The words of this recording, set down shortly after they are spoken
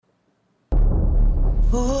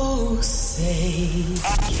Oh, say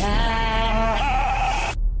can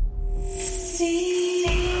see.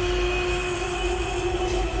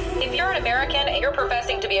 If you're an American and you're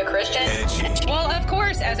professing to be a Christian, well, of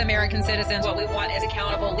course, as American citizens, what we want is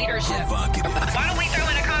accountable leadership. Why don't we throw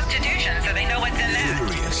in a constitution so they know what's in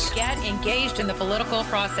that? Get engaged in the political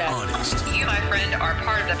process. Honest. You, my friend, are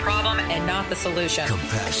part of the problem and not the solution.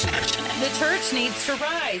 Compassionate. The church needs to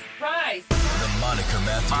rise. Rise. The Monica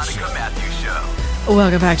Matthews Show.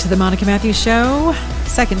 Welcome back to the Monica Matthews Show.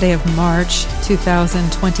 Second day of March,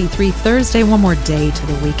 2023, Thursday. One more day to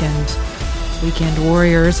the weekend. Weekend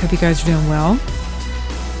warriors. Hope you guys are doing well.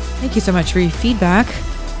 Thank you so much for your feedback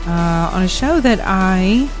on a show that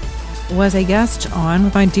I was a guest on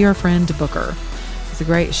with my dear friend Booker. It's a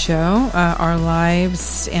great show, Our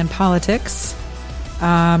Lives and Politics,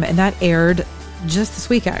 and that aired just this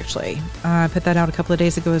week, actually. I put that out a couple of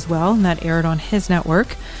days ago as well, and that aired on his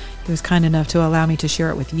network. He was kind enough to allow me to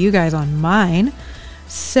share it with you guys on mine.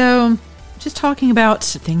 So, just talking about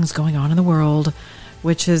things going on in the world,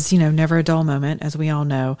 which is, never a dull moment, as we all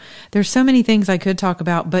know. There's so many things I could talk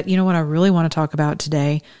about, but you know what I really want to talk about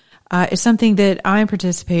today is something that I'm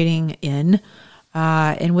participating in,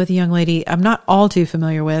 and with a young lady I'm not all too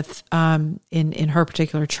familiar with in her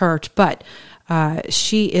particular church, but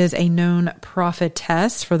she is a known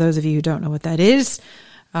prophetess. For those of you who don't know what that is,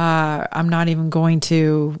 I'm not even going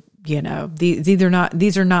to, these are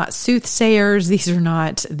not soothsayers. These are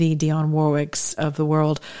not the Dionne Warwicks of the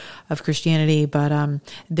world of Christianity, but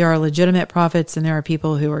there are legitimate prophets, and there are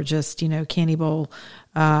people who are just, candy bowl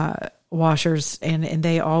washers, and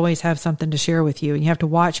they always have something to share with you, and you have to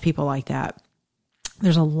watch people like that.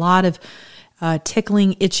 There's a lot of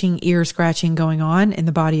tickling, itching, ear scratching going on in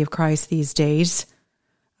the body of Christ these days.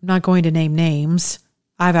 I'm not going to name names.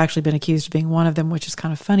 I've actually been accused of being one of them, which is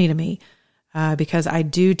kind of funny to me, because I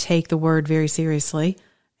do take the word very seriously,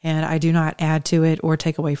 and I do not add to it or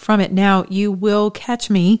take away from it. Now, you will catch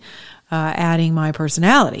me adding my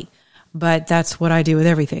personality, but that's what I do with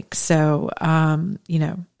everything. So,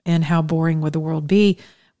 and how boring would the world be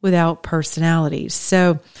without personalities?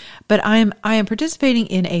 So, but I am participating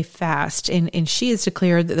in a fast, and she has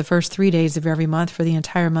declared that the first 3 days of every month for the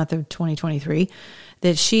entire month of 2023,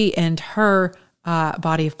 that she and her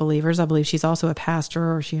body of believers, I believe she's also a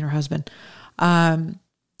pastor, or she and her husband,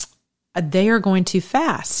 they are going to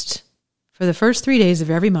fast for the first 3 days of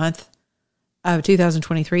every month of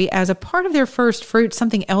 2023 as a part of their first fruit.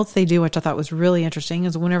 Something else they do, which I thought was really interesting,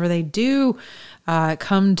 is whenever they do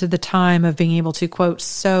come to the time of being able to, quote,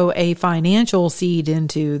 sow a financial seed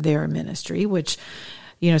into their ministry, which,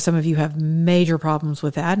 some of you have major problems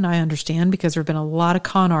with that, and I understand, because there have been a lot of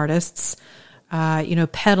con artists,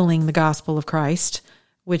 peddling the gospel of Christ,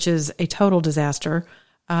 which is a total disaster,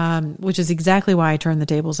 which is exactly why I turned the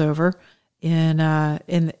tables over in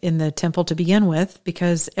the temple to begin with,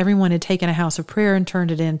 because everyone had taken a house of prayer and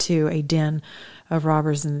turned it into a den of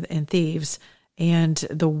robbers and thieves. And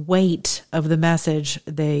the weight of the message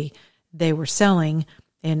they were selling,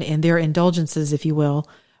 and their indulgences, if you will,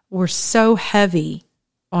 were so heavy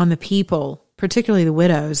on the people, particularly the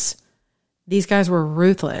widows. These guys were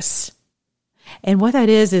ruthless. And what that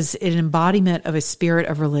is an embodiment of a spirit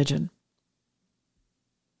of religion.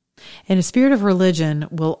 And a spirit of religion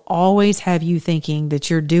will always have you thinking that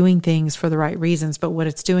you're doing things for the right reasons, but what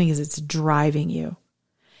it's doing is it's driving you.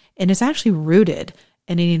 And it's actually rooted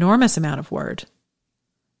in an enormous amount of word.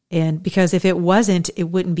 And because if it wasn't, it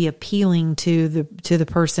wouldn't be appealing to the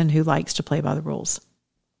person who likes to play by the rules.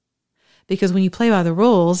 Because when you play by the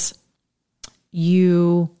rules,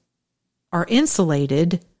 you are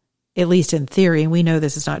insulated, at least in theory, and we know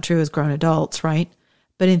this is not true as grown adults, right?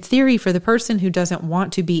 But in theory, for the person who doesn't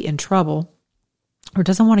want to be in trouble or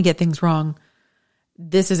doesn't want to get things wrong,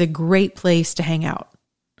 this is a great place to hang out.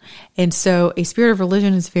 And so a spirit of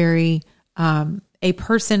religion is very, a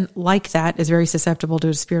person like that is very susceptible to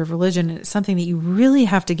a spirit of religion. And it's something that you really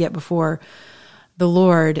have to get before the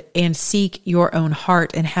Lord and seek your own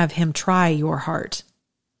heart and have him try your heart.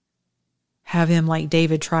 Have him, like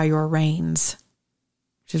David, try your reins,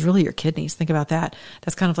 which is really your kidneys. Think about that.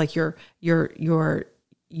 That's kind of like your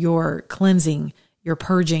cleansing, your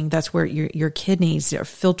purging. That's where your kidneys, your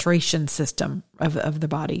filtration system of the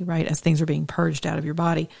body, right? As things are being purged out of your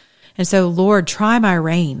body. And so, Lord, try my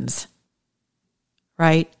reins,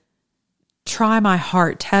 right? Try my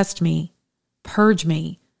heart, test me, purge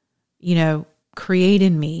me, create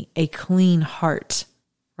in me a clean heart,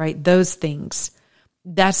 right? Those things.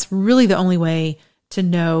 That's really the only way to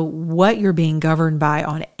know what you're being governed by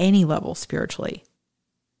on any level spiritually,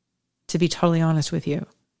 to be totally honest with you.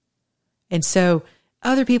 And so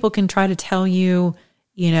other people can try to tell you,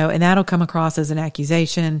 and that'll come across as an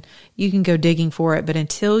accusation. You can go digging for it, but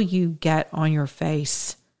until you get on your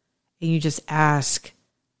face and you just ask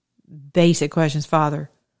basic questions, Father,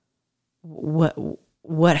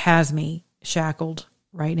 what has me shackled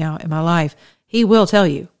right now in my life? He will tell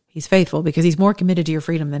you. He's faithful because he's more committed to your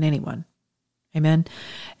freedom than anyone. Amen.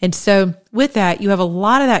 And so with that, you have a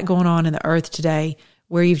lot of that going on in the earth today,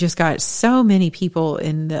 where you've just got so many people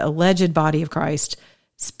in the alleged body of Christ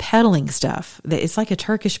peddling stuff that it's like a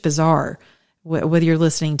Turkish bazaar, whether you're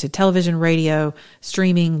listening to television, radio,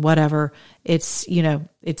 streaming, whatever. It's,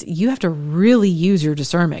 you have to really use your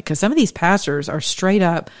discernment, because some of these pastors are straight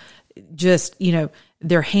up just,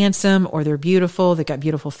 they're handsome or they're beautiful. They've got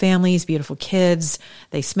beautiful families, beautiful kids.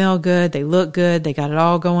 They smell good. They look good. They got it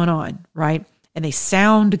all going on, right? And they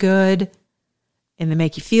sound good, and they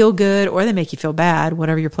make you feel good, or they make you feel bad,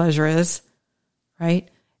 whatever your pleasure is, right?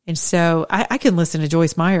 And so I can listen to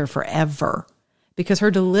Joyce Meyer forever because her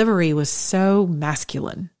delivery was so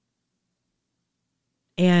masculine.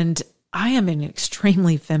 And I am an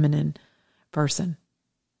extremely feminine person,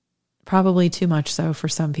 probably too much so for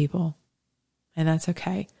some people. And that's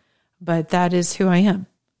okay. But that is who I am.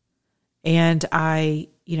 And I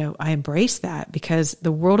embrace that, because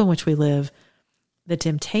the world in which we live, the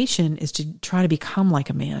temptation is to try to become like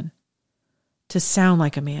a man, to sound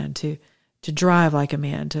like a man, to drive like a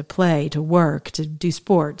man, to play, to work, to do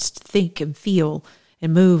sports, to think and feel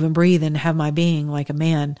and move and breathe and have my being like a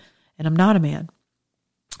man. And I'm not a man.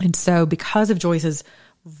 And so because of Joyce's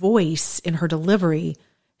voice in her delivery,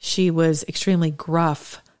 she was extremely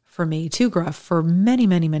gruff for me, too gruff for many,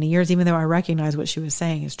 many, many years, even though I recognized what she was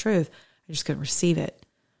saying is truth. I just couldn't receive it.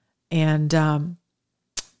 And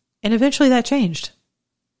eventually that changed.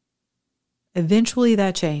 Eventually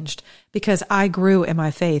that changed because I grew in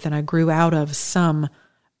my faith, and I grew out of some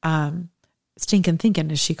stinking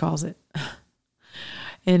thinking, as she calls it.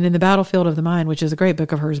 And in The Battlefield of the Mind, which is a great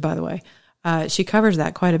book of hers, by the way, she covers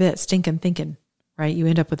that quite a bit, stinking thinking, right? You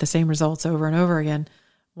end up with the same results over and over again,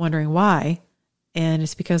 wondering why. And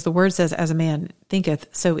it's because the word says, as a man thinketh,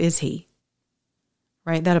 so is he,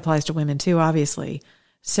 right? That applies to women too, obviously.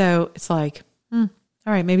 So it's like,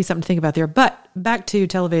 all right, maybe something to think about there. But back to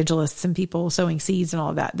televangelists and people sowing seeds and all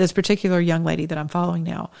of that. This particular young lady that I'm following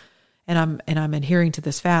now, and I'm adhering to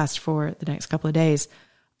this fast for the next couple of days.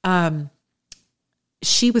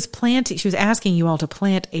 She was asking you all to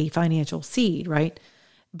plant a financial seed, right?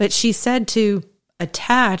 But she said to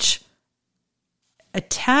attach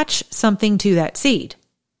something to that seed,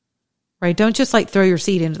 right? Don't just like throw your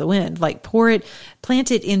seed into the wind, like plant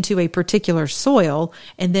it into a particular soil,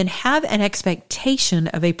 and then have an expectation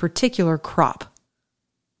of a particular crop,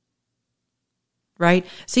 right?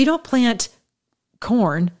 So you don't plant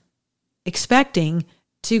corn expecting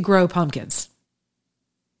to grow pumpkins,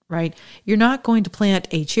 right? You're not going to plant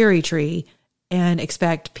a cherry tree and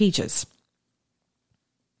expect peaches,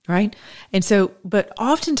 right? And so, but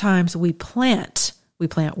oftentimes we plant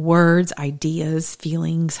words, ideas,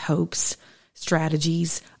 feelings, hopes,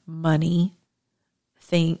 strategies, money,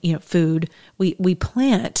 food. We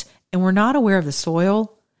plant, and we're not aware of the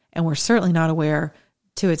soil, and we're certainly not aware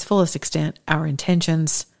to its fullest extent our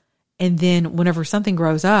intentions. And then whenever something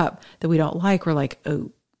grows up that we don't like, we're like,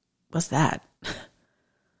 oh, what's that?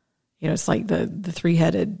 It's like the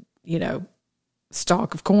three-headed,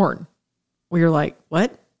 stalk of corn, where you're like,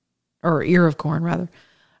 what? Or ear of corn, rather.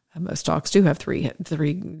 Most stalks do have three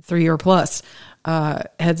or plus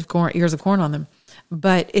heads of corn, ears of corn on them.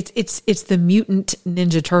 But it's the mutant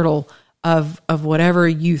Ninja Turtle of whatever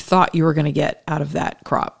you thought you were going to get out of that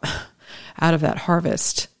crop, out of that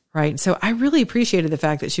harvest, right? So I really appreciated the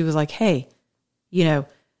fact that she was like, hey,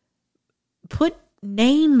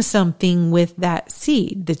 name something with that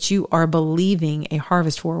seed that you are believing a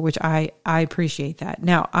harvest for, which I appreciate that.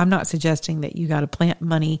 Now, I'm not suggesting that you got to plant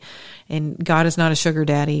money, and God is not a sugar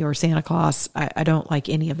daddy or Santa Claus. I don't like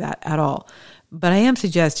any of that at all. But I am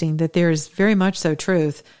suggesting that there is very much so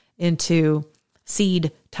truth into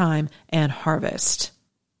seed time and harvest.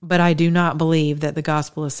 But I do not believe that the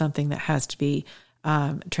gospel is something that has to be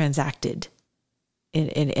transacted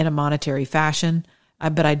in a monetary fashion.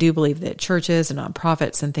 But I do believe that churches and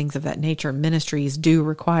nonprofits and things of that nature, ministries, do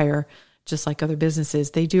require, just like other businesses,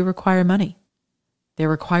 they do require money. They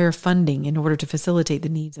require funding in order to facilitate the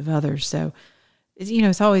needs of others. So,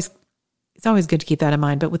 it's always good to keep that in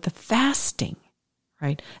mind. But with the fasting,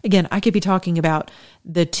 right? Again, I could be talking about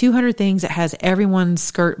the 200 things that has everyone's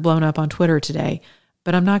skirt blown up on Twitter today,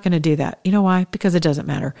 but I'm not going to do that. You know why? Because it doesn't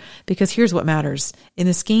matter. Because here's what matters. In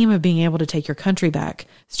the scheme of being able to take your country back,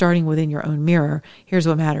 starting within your own mirror, here's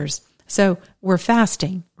what matters. So we're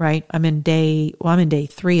fasting, right? I'm in day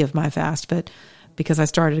 3 of my fast, but because I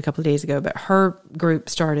started a couple of days ago, but her group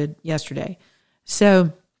started yesterday.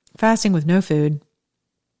 So fasting with no food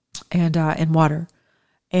and water.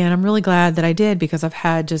 And I'm really glad that I did, because I've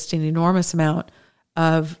had just an enormous amount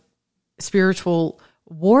of spiritual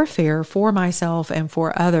warfare for myself and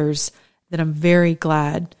for others, that I'm very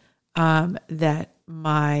glad that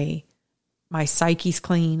my psyche's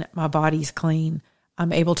clean, my body's clean.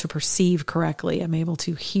 I'm able to perceive correctly. I'm able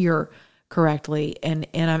to hear correctly, and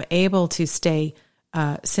I'm able to stay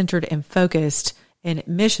centered and focused and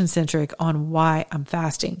mission-centric on why I'm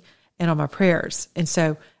fasting and on my prayers. And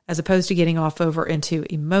so, as opposed to getting off over into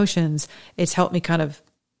emotions, it's helped me kind of,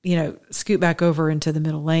 scoot back over into the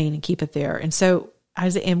middle lane and keep it there. And so,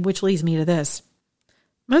 and which leads me to this.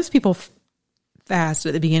 Most people fast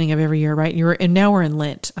at the beginning of every year, right? And now we're in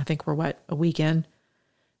Lent. I think we're a weekend.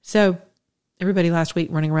 So everybody last week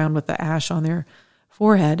running around with the ash on their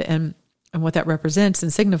forehead, and what that represents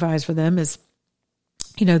and signifies for them is,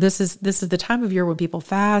 this is the time of year when people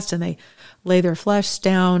fast and they lay their flesh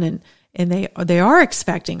down, and they are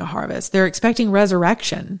expecting a harvest. They're expecting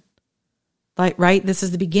resurrection. Right? This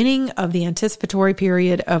is the beginning of the anticipatory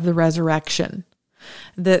period of the resurrection.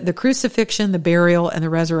 The crucifixion, the burial, and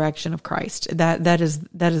the resurrection of Christ. That is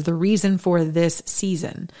the reason for this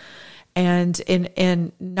season. And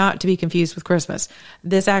not to be confused with Christmas.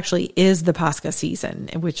 This actually is the Pascha season,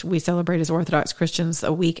 in which we celebrate as Orthodox Christians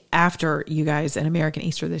a week after you guys an American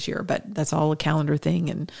Easter this year, but that's all a calendar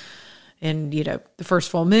thing, and the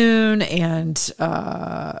first full moon and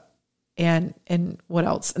what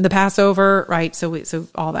else? And the Passover, right? So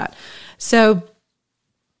all that. So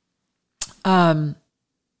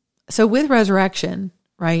with resurrection,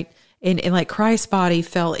 right? And like Christ's body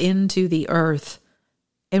fell into the earth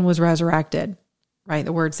and was resurrected, right?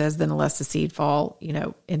 The word says, then unless the seed fall,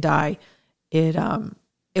 and die, it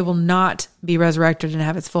will not be resurrected and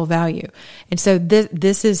have its full value. And so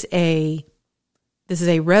this is a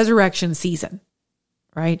resurrection season,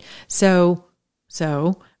 right? So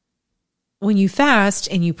when you fast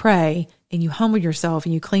and you pray and you humble yourself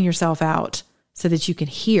and you clean yourself out so that you can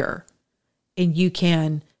hear and you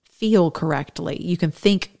can feel correctly, you can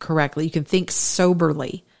think correctly, you can think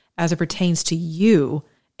soberly as it pertains to you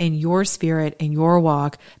and your spirit and your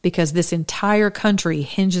walk, because this entire country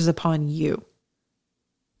hinges upon you.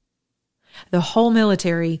 The whole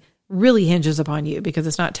military really hinges upon you, because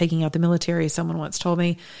it's not taking out the military. Someone once told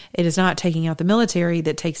me, it is not taking out the military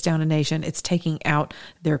that takes down a nation. It's taking out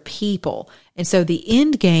their people. And so the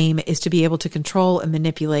end game is to be able to control and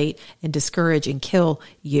manipulate and discourage and kill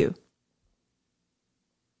you.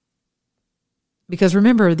 Because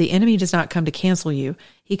remember, the enemy does not come to cancel you.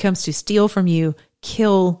 He comes to steal from you,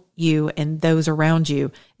 kill you and those around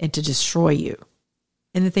you, and to destroy you.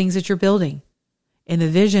 And the things that you're building, and the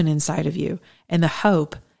vision inside of you, and the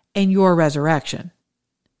hope, and your resurrection,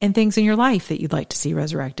 and things in your life that you'd like to see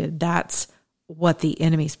resurrected. That's what the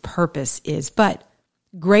enemy's purpose is. But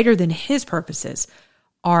greater than his purposes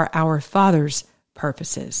are our Father's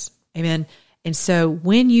purposes. Amen. And so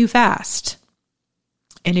when you fast,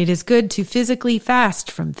 and it is good to physically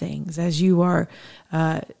fast from things as you are,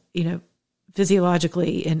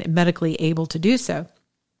 physiologically and medically able to do so.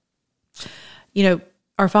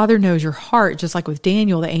 Our Father knows your heart, just like with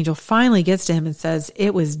Daniel, the angel finally gets to him and says,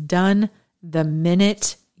 it was done the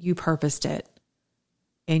minute you purposed it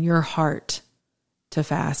in your heart to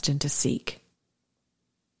fast and to seek.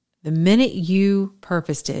 The minute you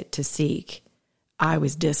purposed it to seek, I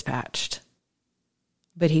was dispatched.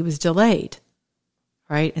 But he was delayed,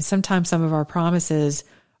 right? And sometimes some of our promises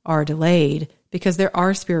are delayed because there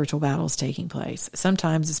are spiritual battles taking place.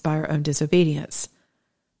 Sometimes it's by our own disobedience.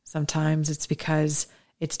 Sometimes it's because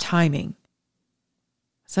it's timing.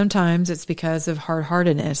 Sometimes it's because of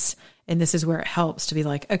hard-heartedness. And this is where it helps to be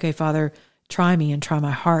like, okay, Father, try me and try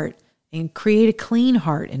my heart and create a clean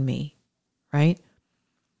heart in me, right?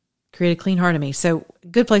 Create a clean heart in me. So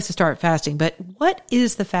good place to start fasting. But what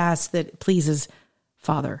is the fast that pleases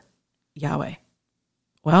Father, Yahweh?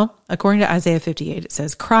 Well, according to Isaiah 58, it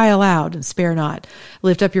says, cry aloud and spare not.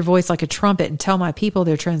 Lift up your voice like a trumpet and tell my people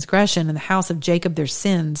their transgression and the house of Jacob their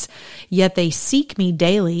sins. Yet they seek me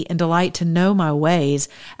daily and delight to know my ways,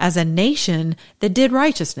 as a nation that did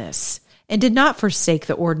righteousness and did not forsake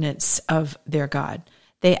the ordinance of their God.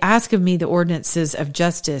 They ask of me the ordinances of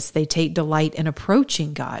justice. They take delight in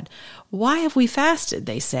approaching God. Why have we fasted,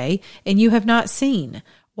 they say, and you have not seen?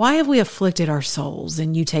 Why have we afflicted our souls,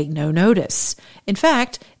 and you take no notice? In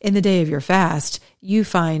fact, in the day of your fast, you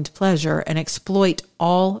find pleasure and exploit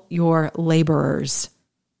all your laborers.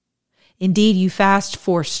 Indeed, you fast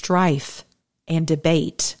for strife and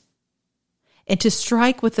debate, and to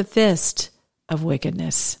strike with the fist of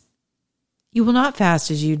wickedness. You will not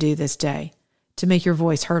fast as you do this day, to make your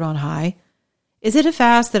voice heard on high. Is it a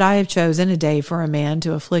fast that I have chosen, a day for a man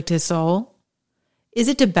to afflict his soul? Is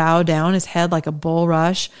it to bow down his head like a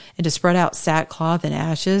bulrush and to spread out sackcloth and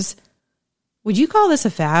ashes? Would you call this a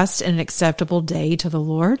fast and an acceptable day to the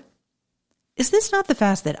Lord? Is this not the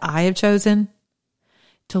fast that I have chosen?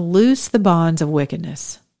 To loose the bonds of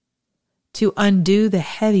wickedness, to undo the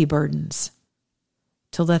heavy burdens,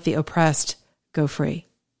 to let the oppressed go free,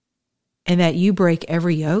 and that you break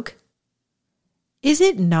every yoke? Is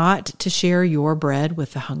it not to share your bread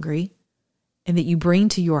with the hungry, and that you bring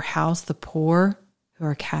to your house the poor who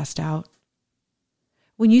are cast out?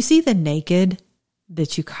 When you see the naked,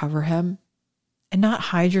 that you cover him, and not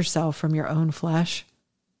hide yourself from your own flesh?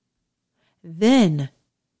 Then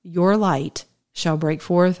your light shall break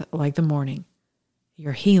forth like the morning.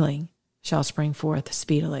 Your healing shall spring forth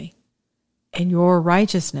speedily, and your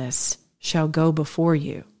righteousness shall go before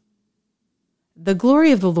you. The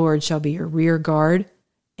glory of the Lord shall be your rear guard,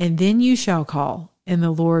 and then you shall call, and the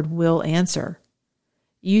Lord will answer.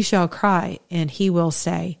 You shall cry, and he will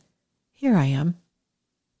say, Here I am.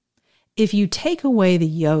 If you take away the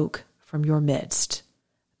yoke from your midst,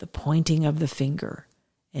 the pointing of the finger,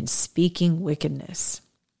 and speaking wickedness,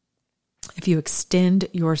 if you extend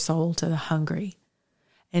your soul to the hungry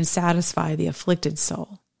and satisfy the afflicted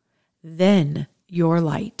soul, then your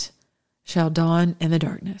light shall dawn in the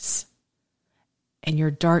darkness, and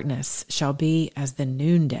your darkness shall be as the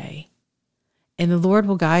noonday. And the Lord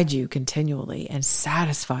will guide you continually and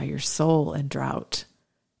satisfy your soul in drought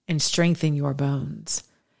and strengthen your bones.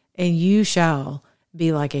 And you shall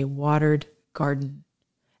be like a watered garden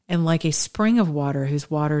and like a spring of water whose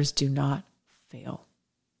waters do not fail.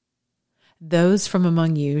 Those from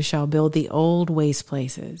among you shall build the old waste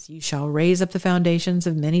places. You shall raise up the foundations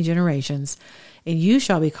of many generations, and you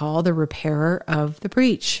shall be called the repairer of the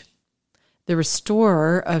breach, the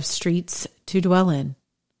restorer of streets to dwell in.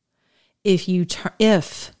 If you turn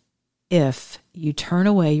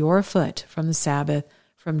away your foot from the Sabbath,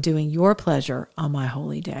 from doing your pleasure on my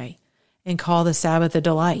holy day, and call the Sabbath a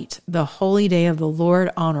delight, the holy day of the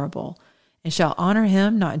Lord honorable, and shall honor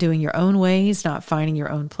him, not doing your own ways, not finding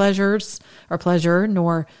your own pleasure,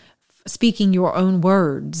 nor speaking your own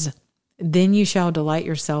words, then you shall delight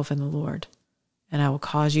yourself in the Lord. And I will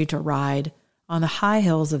cause you to ride on the high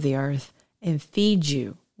hills of the earth and feed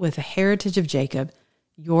you with the heritage of Jacob,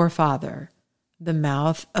 your father. The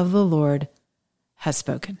mouth of the Lord has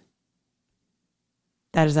spoken.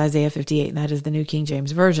 That is Isaiah 58, and that is the New King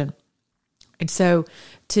James Version. And so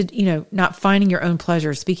not finding your own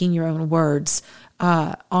pleasure, speaking your own words,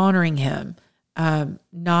 honoring him,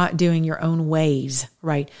 not doing your own ways,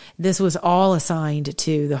 right? This was all assigned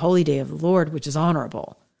to the holy day of the Lord, which is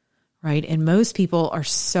honorable, right? And most people are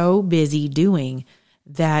so busy doing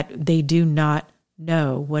that they do not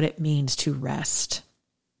know what it means to rest.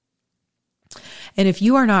 And if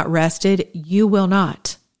you are not rested, you will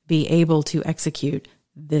not be able to execute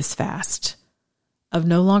this fast of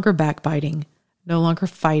no longer backbiting, no longer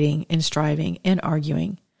fighting and striving and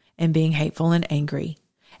arguing and being hateful and angry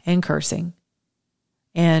and cursing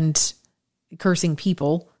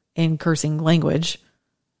people and cursing language,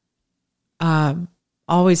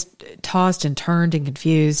 always tossed and turned and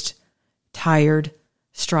confused, tired,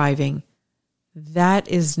 striving. That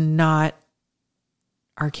is not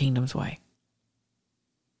our kingdom's way.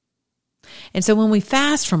 And so when we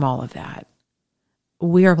fast from all of that,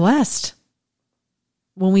 we are blessed.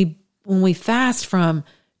 When we fast from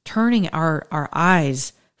turning our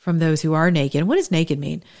eyes from those who are naked. What does naked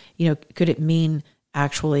mean? Could it mean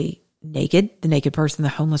actually naked, the naked person, the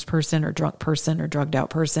homeless person, or drunk person, or drugged out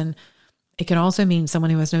person? It can also mean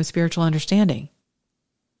someone who has no spiritual understanding.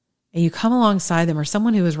 And you come alongside them, or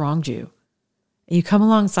someone who has wronged you. And you come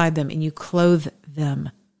alongside them and you clothe them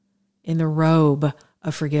in the robe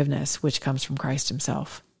of forgiveness, which comes from Christ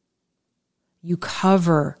himself. You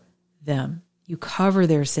cover them. You cover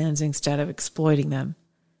their sins instead of exploiting them,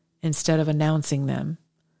 instead of announcing them,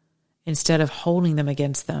 instead of holding them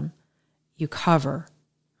against them. You cover,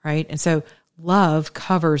 right? And so love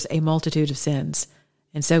covers a multitude of sins.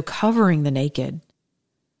 And so covering the naked.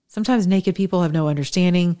 Sometimes naked people have no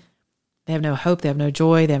understanding. They have no hope. They have no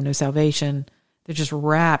joy. They have no salvation. They're just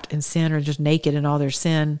wrapped in sin, or just naked in all their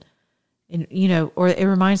sin. And, or it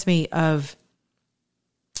reminds me of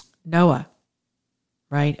Noah,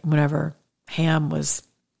 right? Whenever Ham was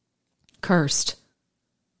cursed,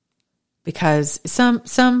 because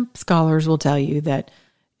some scholars will tell you that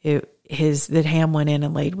that Ham went in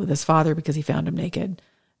and laid with his father because he found him naked,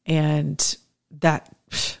 and that,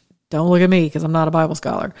 don't look at me because I'm not a Bible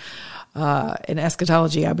scholar. In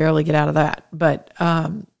eschatology, I barely get out of that. But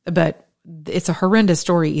it's a horrendous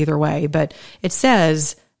story either way, but it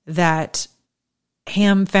says that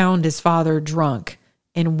Ham found his father drunk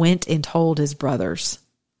and went and told his brothers,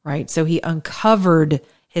 right? So he uncovered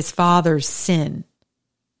his father's sin.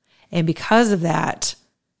 And because of that,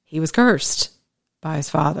 he was cursed by his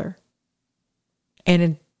father.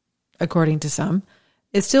 And according to some,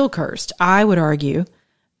 is still cursed. I would argue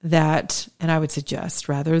that, and I would suggest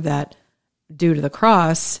rather, that due to the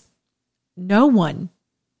cross, no one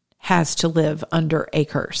has to live under a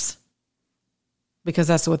curse, because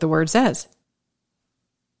that's what the word says.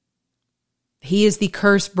 He is the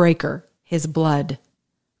curse breaker. His blood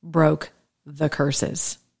broke the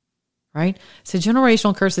curses, right? So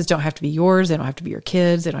generational curses don't have to be yours. They don't have to be your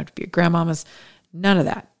kids. They don't have to be your grandmama's. None of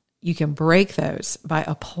that. You can break those by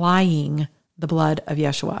applying the blood of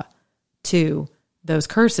Yeshua to those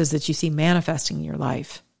curses that you see manifesting in your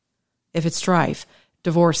life. If it's strife,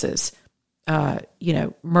 divorces,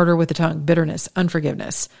 murder with the tongue, bitterness,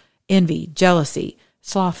 unforgiveness, envy, jealousy,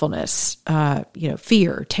 slothfulness,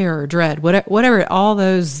 fear, terror, dread, whatever, all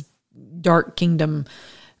those dark kingdom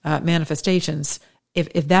manifestations,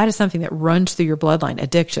 if that is something that runs through your bloodline,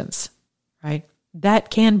 addictions, right,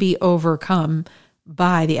 that can be overcome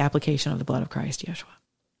by the application of the blood of Christ, Yeshua.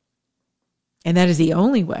 And that is the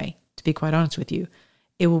only way, to be quite honest with you,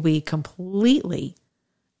 it will be completely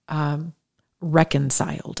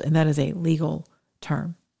reconciled. And that is a legal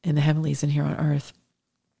term in the heavenlies and here on earth.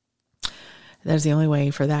 That is the only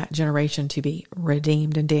way for that generation to be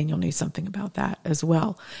redeemed. And Daniel knew something about that as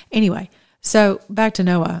well. Anyway, so back to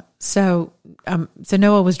Noah. So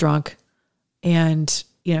Noah was drunk. And,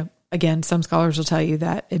 again, some scholars will tell you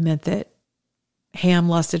that it meant that Ham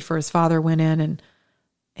lusted for his father, went in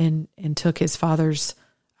and took his father's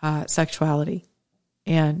sexuality,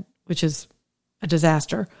 and which is a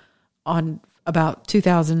disaster on about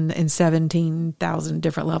 17,000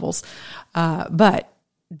 different levels. But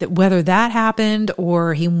whether that happened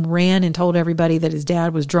or he ran and told everybody that his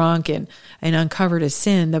dad was drunk and uncovered his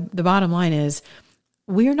sin, the bottom line is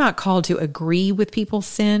we're not called to agree with people's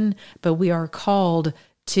sin, but we are called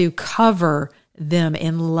to cover them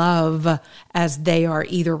in love as they are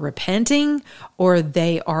either repenting or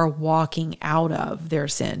they are walking out of their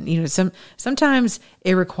sin. Sometimes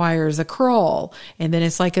it requires a crawl, and then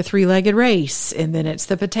it's like a 3-legged race, and then it's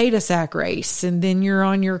the potato sack race, and then you're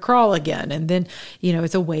on your crawl again, and then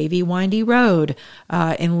it's a wavy, windy road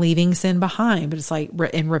and leaving sin behind. But it's like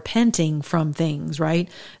in repenting from things, right?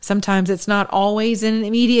 Sometimes it's not always an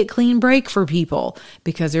immediate clean break for people,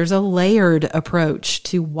 because there's a layered approach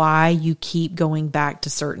to why you keep going back to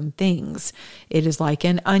certain things. It is like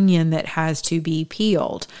an onion that has to be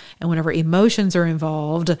peeled. And whenever emotions are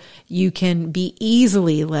involved, you can be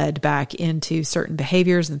easily led back into certain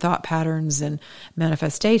behaviors and thought patterns and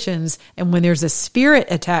manifestations. And when there's a spirit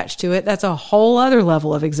attached to it, that's a whole other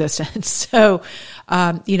level of existence. So,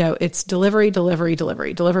 it's deliverance.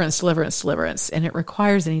 And it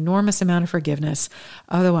requires an enormous amount of forgiveness,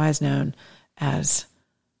 otherwise known as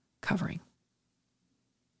covering.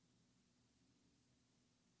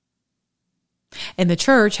 And the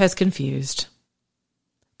church has confused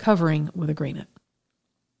covering with agreement.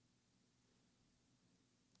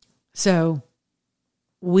 So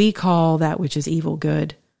we call that which is evil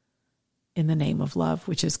good in the name of love,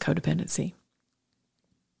 which is codependency.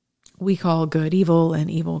 We call good evil and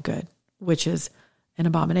evil good, which is an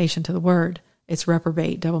abomination to the word. It's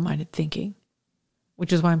reprobate, double-minded thinking,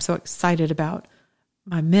 which is why I'm so excited about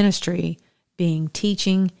my ministry being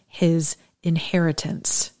teaching his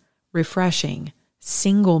inheritance, refreshing,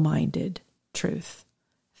 single-minded truth,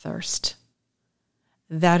 thirst.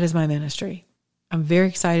 That is my ministry. I'm very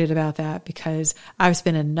excited about that because I've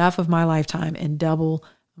spent enough of my lifetime in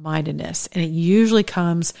double-mindedness, and it usually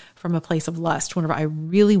comes from a place of lust whenever I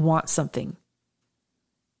really want something,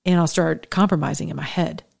 and I'll start compromising in my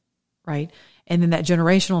head, right? And then that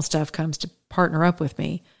generational stuff comes to partner up with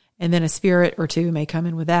me, and then a spirit or two may come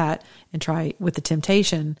in with that and try with the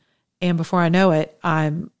temptation, and before I know it,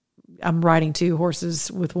 I'm riding 2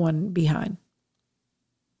 horses with one behind.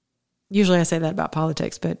 Usually I say that about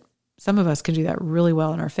politics, but some of us can do that really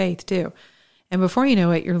well in our faith too. And before you know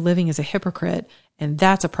it, you're living as a hypocrite, and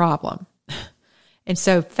that's a problem. And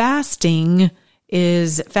so fasting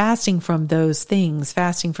is fasting from those things,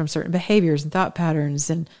 fasting from certain behaviors and thought patterns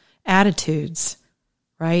and attitudes,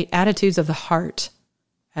 right? Attitudes of the heart,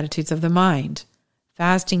 attitudes of the mind.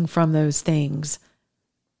 Fasting from those things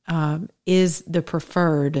is the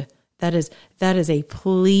preferred. That is a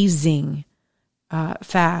pleasing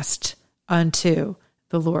fast unto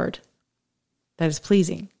the Lord. That is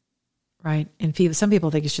pleasing, right? And some people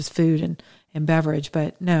think it's just food and beverage,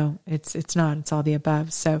 but no, it's not. It's all the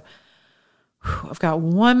above. So I've got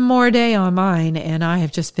one more day on mine, and I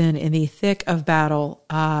have just been in the thick of battle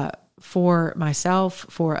for myself,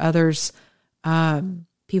 for others,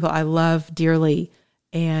 people I love dearly,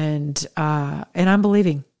 and I'm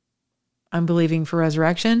believing. I'm believing for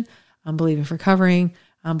resurrection. I'm believing for covering.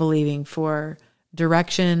 I'm believing for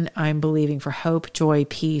direction. I'm believing for hope, joy,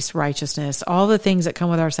 peace, righteousness, all the things that come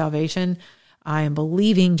with our salvation. I am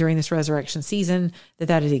believing during this resurrection season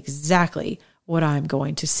that is exactly what I'm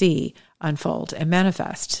going to see unfold and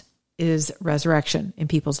manifest is resurrection in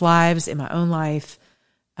people's lives, in my own life.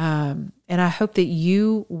 And I hope that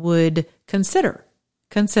you would consider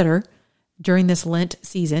during this Lent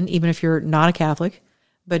season, even if you're not a Catholic,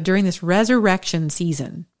 but during this resurrection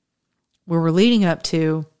season, where we're leading up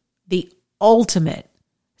to the ultimate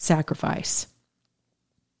sacrifice,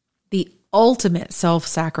 the ultimate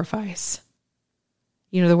self-sacrifice.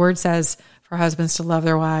 You know, the word says for husbands to love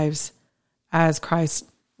their wives as Christ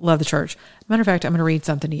loved the church. Matter of fact, I'm going to read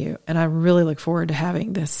something to you, and I really look forward to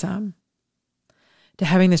having this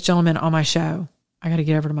gentleman on my show. I got to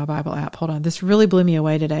get over to my Bible app. Hold on. This really blew me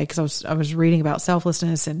away today because I was reading about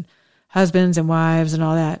selflessness and husbands and wives and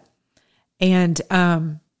all that. And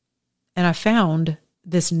I found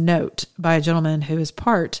this note by a gentleman who is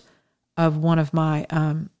part of one of my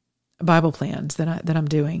Bible plans that I'm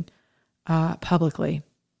doing publicly.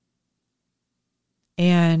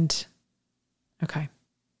 And okay,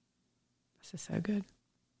 this is so good.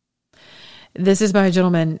 This is by a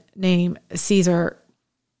gentleman named Cesar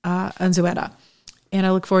Unzueta, and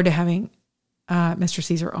I look forward to having Mr.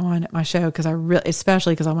 Caesar on my show because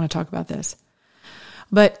especially because I want to talk about this.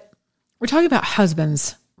 But we're talking about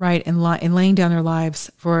husbands, right, and laying down their lives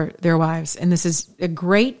for their wives, and this is a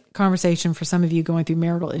great conversation for some of you going through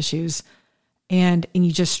marital issues, and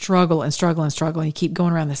you just struggle and struggle and struggle, and you keep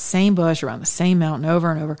going around the same bush, around the same mountain over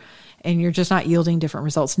and over, and you're just not yielding different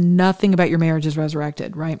results. Nothing about your marriage is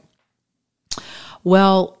resurrected, right?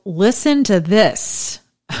 Well, listen to this.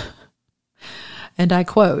 And I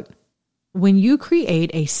quote, "When you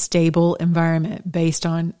create a stable environment based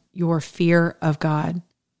on your fear of God,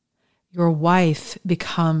 your wife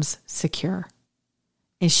becomes secure,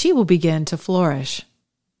 and she will begin to flourish.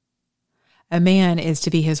 A man is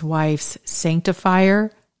to be his wife's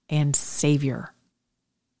sanctifier and savior.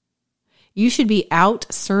 You should be out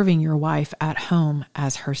serving your wife at home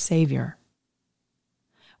as her savior.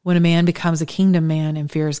 When a man becomes a kingdom man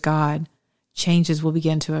and fears God, changes will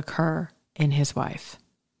begin to occur in his wife.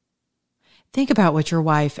 Think about your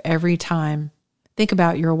wife every time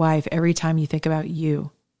you think about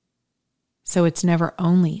you. So it's never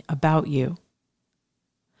only about you.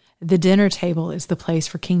 The dinner table is the place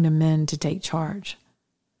for kingdom men to take charge,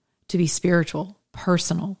 to be spiritual,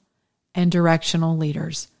 personal, and directional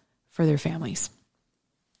leaders for their families."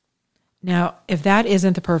 Now, if that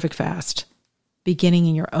isn't the perfect fast, beginning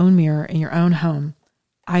in your own mirror, in your own home,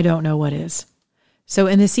 I don't know what is. So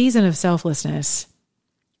in the season of selflessness,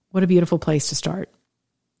 what a beautiful place to start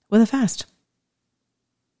with a fast.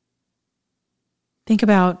 Think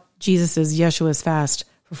about Yeshua's fast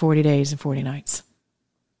for 40 days and 40 nights.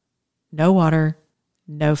 No water,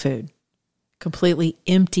 no food. Completely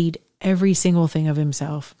emptied every single thing of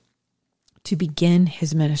himself to begin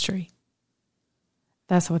his ministry.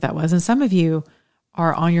 That's what that was. And some of you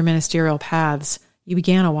are on your ministerial paths. You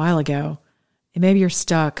began a while ago, and maybe you're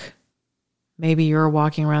stuck. Maybe you're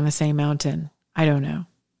walking around the same mountain. I don't know.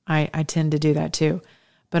 I tend to do that too.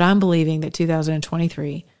 But I'm believing that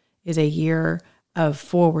 2023 is a year of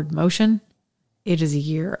forward motion. It is a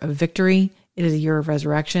year of victory. It is a year of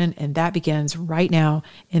resurrection, and that begins right now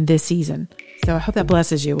in this season. So I hope that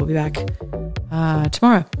blesses you. We'll be back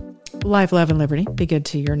tomorrow. Life, love, and liberty. Be good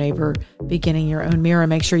to your neighbor, beginning your own mirror.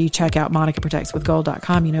 Make sure you check out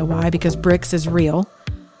MonicaProtectsWithGold.com. You know why? Because BRICS is real.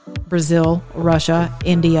 Brazil, Russia,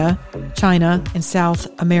 India, China, and South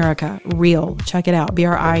America. Real. Check it out.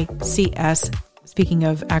 BRICS. Speaking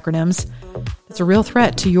of acronyms, it's a real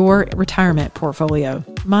threat to your retirement portfolio.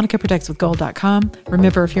 MonicaProtectsWithGold.com.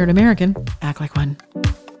 Remember, if you're an American, act like one.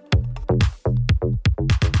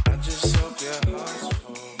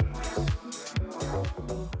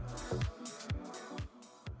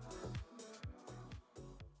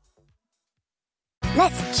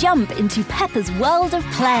 Let's jump into Peppa's world of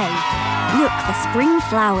play. Look for spring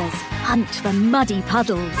flowers, hunt for muddy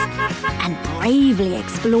puddles, and bravely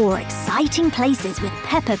explore exciting places with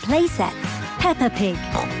Peppa playsets. Peppa Pig,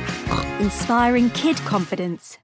 inspiring kid confidence.